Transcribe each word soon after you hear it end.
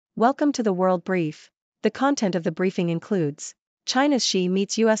Welcome to the World Brief. The content of the briefing includes: China's Xi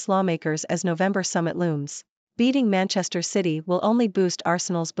meets US lawmakers as November summit looms. Beating Manchester City will only boost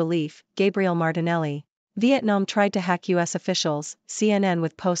Arsenal's belief, Gabriel Martinelli. Vietnam tried to hack US officials, CNN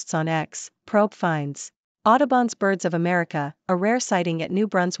with posts on X, probe finds. Audubon's Birds of America, a rare sighting at New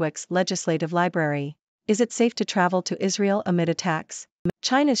Brunswick's Legislative Library. Is it safe to travel to Israel amid attacks?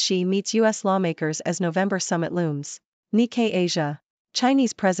 China's Xi meets US lawmakers as November summit looms. Nikkei Asia.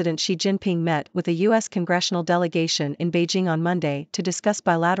 Chinese President Xi Jinping met with a U.S. congressional delegation in Beijing on Monday to discuss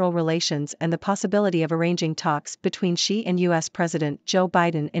bilateral relations and the possibility of arranging talks between Xi and U.S. President Joe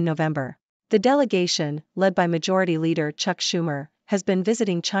Biden in November. The delegation, led by Majority Leader Chuck Schumer, has been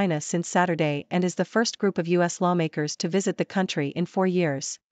visiting China since Saturday and is the first group of U.S. lawmakers to visit the country in 4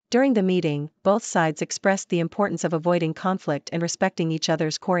 years. During the meeting, both sides expressed the importance of avoiding conflict and respecting each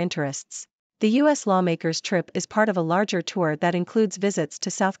other's core interests. The U.S. lawmakers' trip is part of a larger tour that includes visits to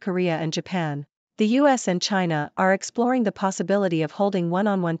South Korea and Japan. The U.S. and China are exploring the possibility of holding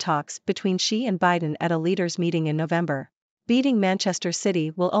one-on-one talks between Xi and Biden at a leaders' meeting in November. Beating Manchester City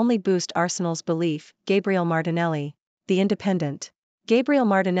will only boost Arsenal's belief, Gabriel Martinelli. The Independent. Gabriel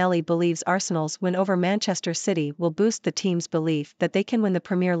Martinelli believes Arsenal's win over Manchester City will boost the team's belief that they can win the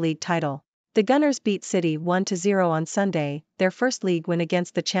Premier League title. The Gunners beat City 1-0 on Sunday, their first league win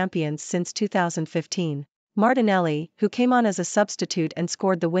against the champions since 2015. Martinelli, who came on as a substitute and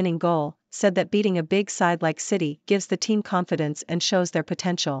scored the winning goal, said that beating a big side like City gives the team confidence and shows their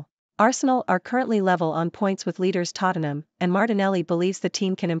potential. Arsenal are currently level on points with leaders Tottenham, and Martinelli believes the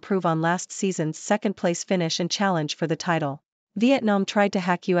team can improve on last season's second-place finish and challenge for the title. Vietnam tried to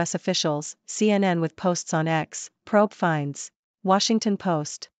hack U.S. officials, CNN with posts on X, probe finds. Washington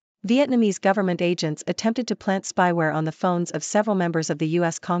Post. Vietnamese government agents attempted to plant spyware on the phones of several members of the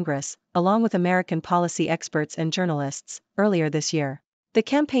U.S. Congress, along with American policy experts and journalists, earlier this year. The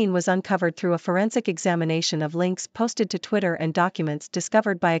campaign was uncovered through a forensic examination of links posted to Twitter and documents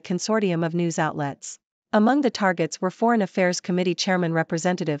discovered by a consortium of news outlets. Among the targets were Foreign Affairs Committee Chairman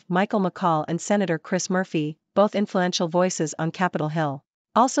Representative Michael McCaul and Senator Chris Murphy, both influential voices on Capitol Hill.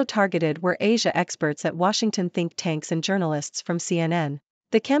 Also targeted were Asia experts at Washington think tanks and journalists from CNN.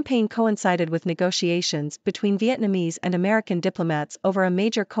 The campaign coincided with negotiations between Vietnamese and American diplomats over a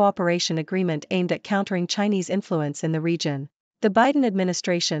major cooperation agreement aimed at countering Chinese influence in the region. The Biden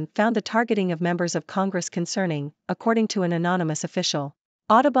administration found the targeting of members of Congress concerning, according to an anonymous official.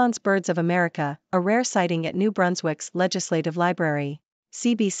 Audubon's Birds of America, a rare sighting at New Brunswick's Legislative Library.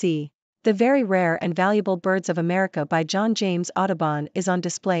 CBC. The very rare and valuable Birds of America by John James Audubon is on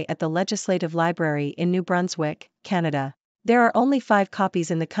display at the Legislative Library in New Brunswick, Canada. There are only 5 copies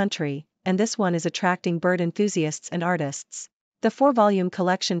in the country, and this one is attracting bird enthusiasts and artists. The 4-volume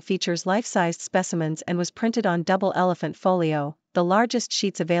collection features life-sized specimens and was printed on double elephant folio, the largest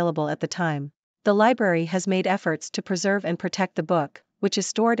sheets available at the time. The library has made efforts to preserve and protect the book, which is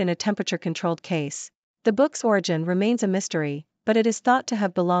stored in a temperature-controlled case. The book's origin remains a mystery, but it is thought to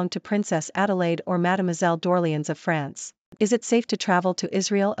have belonged to Princess Adelaide or Mademoiselle d'Orléans of France. Is it safe to travel to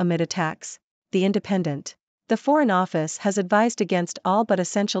Israel amid attacks? The Independent. The Foreign Office has advised against all but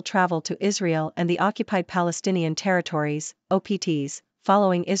essential travel to Israel and the occupied Palestinian territories, OPTs,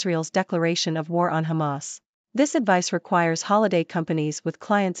 following Israel's declaration of war on Hamas. This advice requires holiday companies with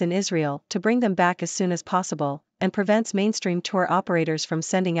clients in Israel to bring them back as soon as possible, and prevents mainstream tour operators from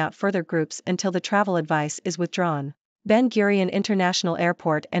sending out further groups until the travel advice is withdrawn. Ben Gurion International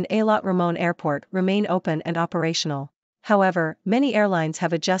Airport and Eilat Ramon Airport remain open and operational. However, many airlines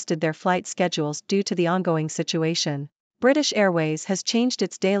have adjusted their flight schedules due to the ongoing situation. British Airways has changed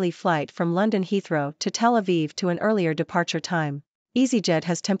its daily flight from London Heathrow to Tel Aviv to an earlier departure time. EasyJet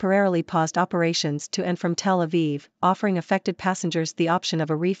has temporarily paused operations to and from Tel Aviv, offering affected passengers the option of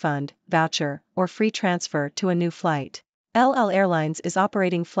a refund, voucher, or free transfer to a new flight. LL Airlines is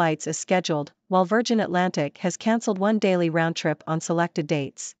operating flights as scheduled, while Virgin Atlantic has cancelled one daily round trip on selected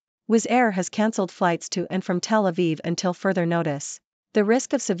dates. Wizz Air has cancelled flights to and from Tel Aviv until further notice. The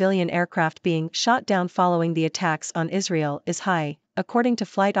risk of civilian aircraft being shot down following the attacks on Israel is high, according to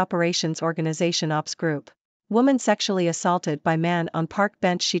flight operations organization Ops Group. Woman sexually assaulted by man on park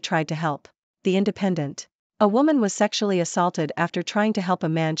bench she tried to help. The Independent. A woman was sexually assaulted after trying to help a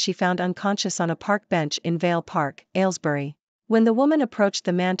man she found unconscious on a park bench in Vale Park, Aylesbury. When the woman approached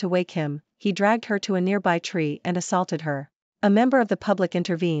the man to wake him, he dragged her to a nearby tree and assaulted her. A member of the public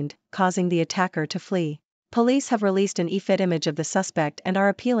intervened, causing the attacker to flee. Police have released an EFIT image of the suspect and are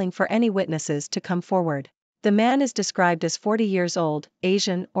appealing for any witnesses to come forward. The man is described as 40 years old,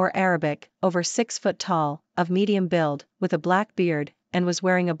 Asian or Arabic, over 6 foot tall, of medium build, with a black beard, and was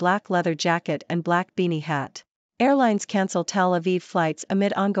wearing a black leather jacket and black beanie hat. Airlines cancel Tel Aviv flights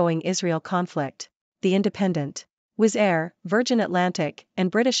amid ongoing Israel conflict. The Independent. Wizz Air, Virgin Atlantic,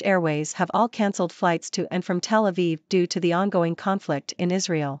 and British Airways have all cancelled flights to and from Tel Aviv due to the ongoing conflict in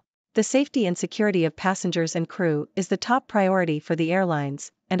Israel. The safety and security of passengers and crew is the top priority for the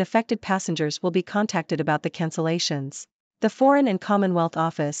airlines, and affected passengers will be contacted about the cancellations. The Foreign and Commonwealth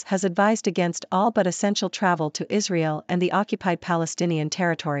Office has advised against all but essential travel to Israel and the occupied Palestinian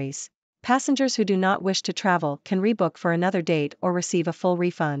territories. Passengers who do not wish to travel can rebook for another date or receive a full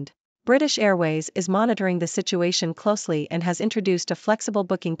refund. British Airways is monitoring the situation closely and has introduced a flexible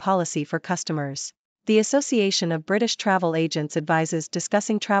booking policy for customers. The Association of British Travel Agents advises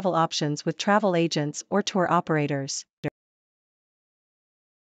discussing travel options with travel agents or tour operators.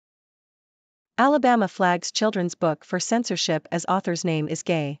 Alabama flags children's book for censorship as author's name is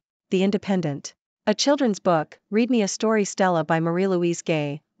gay. The Independent. A children's book, Read Me a Story Stella by Marie-Louise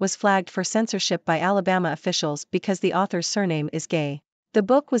Gay, was flagged for censorship by Alabama officials because the author's surname is Gay. The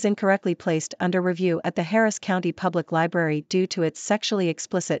book was incorrectly placed under review at the Harris County Public Library due to its sexually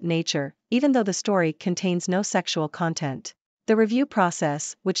explicit nature, even though the story contains no sexual content. The review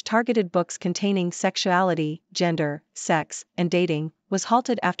process, which targeted books containing sexuality, gender, sex, and dating, was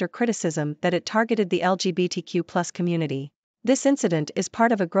halted after criticism that it targeted the LGBTQ+ community. This incident is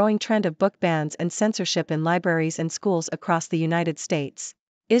part of a growing trend of book bans and censorship in libraries and schools across the United States.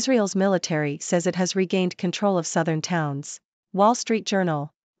 Israel's military says it has regained control of southern towns. Wall Street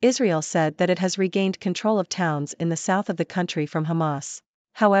Journal. Israel said that it has regained control of towns in the south of the country from Hamas.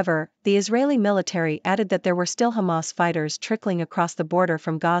 However, the Israeli military added that there were still Hamas fighters trickling across the border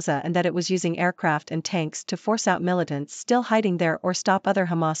from Gaza and that it was using aircraft and tanks to force out militants still hiding there or stop other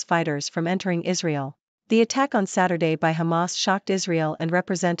Hamas fighters from entering Israel. The attack on Saturday by Hamas shocked Israel and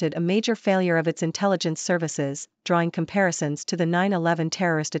represented a major failure of its intelligence services, drawing comparisons to the 9/11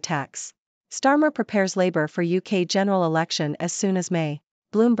 terrorist attacks. Starmer prepares Labour for UK general election as soon as May.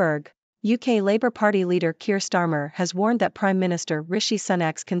 Bloomberg. UK Labour Party leader Keir Starmer has warned that Prime Minister Rishi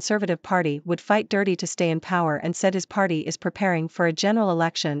Sunak's Conservative Party would fight dirty to stay in power and said his party is preparing for a general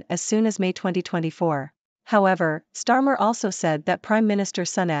election as soon as May 2024. However, Starmer also said that Prime Minister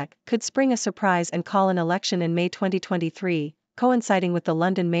Sunak could spring a surprise and call an election in May 2023, coinciding with the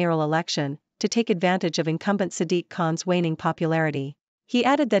London mayoral election, to take advantage of incumbent Sadiq Khan's waning popularity. He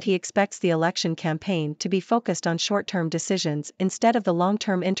added that he expects the election campaign to be focused on short-term decisions instead of the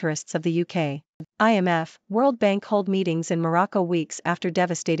long-term interests of the UK. IMF, World Bank hold meetings in Morocco weeks after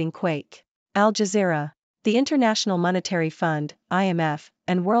devastating quake. Al Jazeera. The International Monetary Fund, IMF,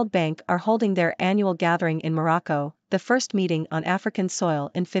 and World Bank are holding their annual gathering in Morocco, the first meeting on African soil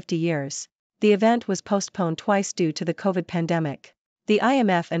in 50 years. The event was postponed twice due to the COVID pandemic. The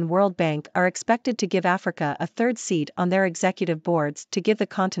IMF and World Bank are expected to give Africa a third seat on their executive boards to give the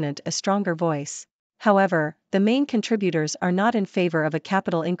continent a stronger voice. However, the main contributors are not in favor of a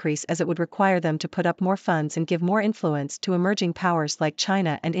capital increase as it would require them to put up more funds and give more influence to emerging powers like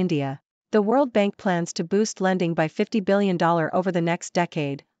China and India. The World Bank plans to boost lending by $50 billion over the next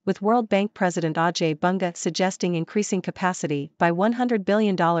decade, with World Bank President Ajay Bunga suggesting increasing capacity by $100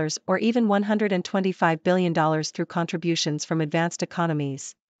 billion or even $125 billion through contributions from advanced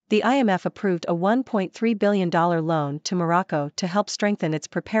economies. The IMF approved a $1.3 billion loan to Morocco to help strengthen its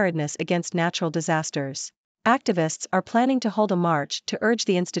preparedness against natural disasters. Activists are planning to hold a march to urge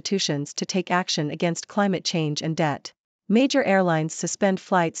the institutions to take action against climate change and debt. Major airlines suspend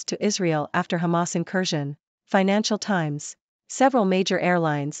flights to Israel after Hamas incursion. Financial Times. Several major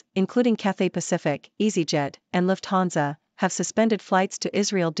airlines, including Cathay Pacific, EasyJet, and Lufthansa, have suspended flights to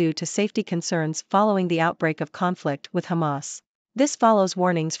Israel due to safety concerns following the outbreak of conflict with Hamas. This follows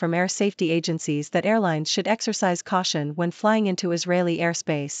warnings from air safety agencies that airlines should exercise caution when flying into Israeli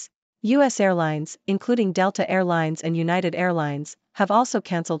airspace. U.S. airlines, including Delta Air Lines and United Airlines, have also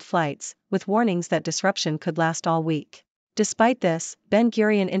canceled flights, with warnings that disruption could last all week. Despite this, Ben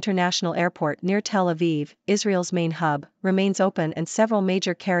Gurion International Airport near Tel Aviv, Israel's main hub, remains open and several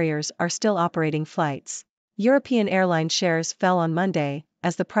major carriers are still operating flights. European airline shares fell on Monday,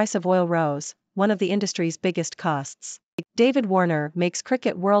 as the price of oil rose, one of the industry's biggest costs. David Warner makes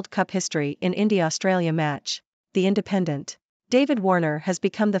Cricket World Cup history in India-Australia match. The Independent. David Warner has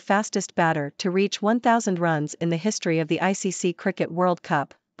become the fastest batter to reach 1,000 runs in the history of the ICC Cricket World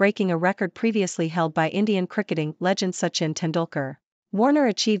Cup, breaking a record previously held by Indian cricketing legend Sachin Tendulkar. Warner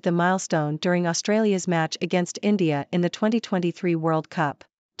achieved the milestone during Australia's match against India in the 2023 World Cup.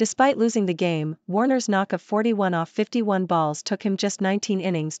 Despite losing the game, Warner's knock of 41 off 51 balls took him just 19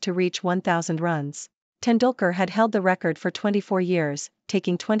 innings to reach 1,000 runs. Tendulkar had held the record for 24 years,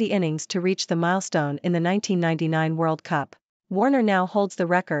 taking 20 innings to reach the milestone in the 1999 World Cup. Warner now holds the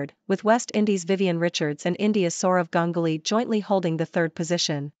record, with West Indies' Vivian Richards and India's Sourav Ganguly jointly holding the third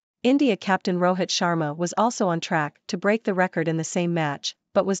position. India captain Rohit Sharma was also on track to break the record in the same match,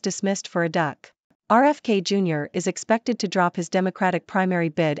 but was dismissed for a duck. RFK Jr. is expected to drop his Democratic primary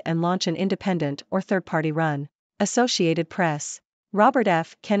bid and launch an independent or third-party run. Associated Press. Robert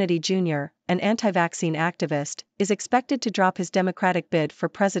F. Kennedy Jr., an anti-vaccine activist, is expected to drop his Democratic bid for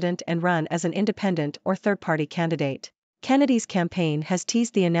president and run as an independent or third-party candidate. Kennedy's campaign has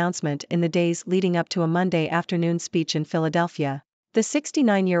teased the announcement in the days leading up to a Monday afternoon speech in Philadelphia. The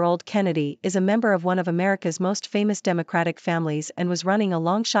 69-year-old Kennedy is a member of one of America's most famous Democratic families and was running a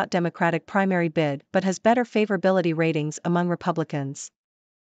long-shot Democratic primary bid but has better favorability ratings among Republicans.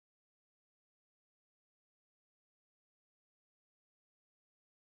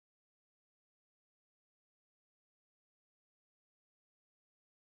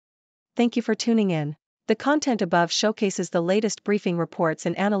 Thank you for tuning in. The content above showcases the latest briefing reports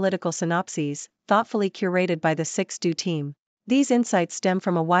and analytical synopses, thoughtfully curated by the 6Do team. These insights stem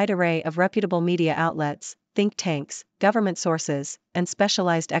from a wide array of reputable media outlets, think tanks, government sources, and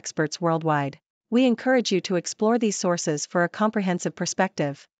specialized experts worldwide. We encourage you to explore these sources for a comprehensive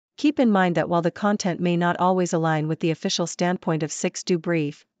perspective. Keep in mind that while the content may not always align with the official standpoint of 6Do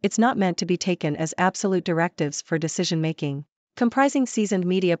Brief, it's not meant to be taken as absolute directives for decision-making. Comprising seasoned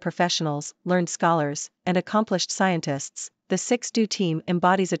media professionals, learned scholars, and accomplished scientists, the 6Do team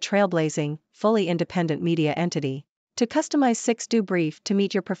embodies a trailblazing, fully independent media entity. To customize 6Do Brief to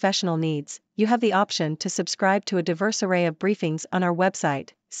meet your professional needs, you have the option to subscribe to a diverse array of briefings on our website,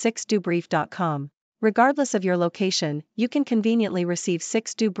 6dobrief.com. Regardless of your location, you can conveniently receive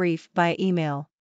 6Do Brief via email.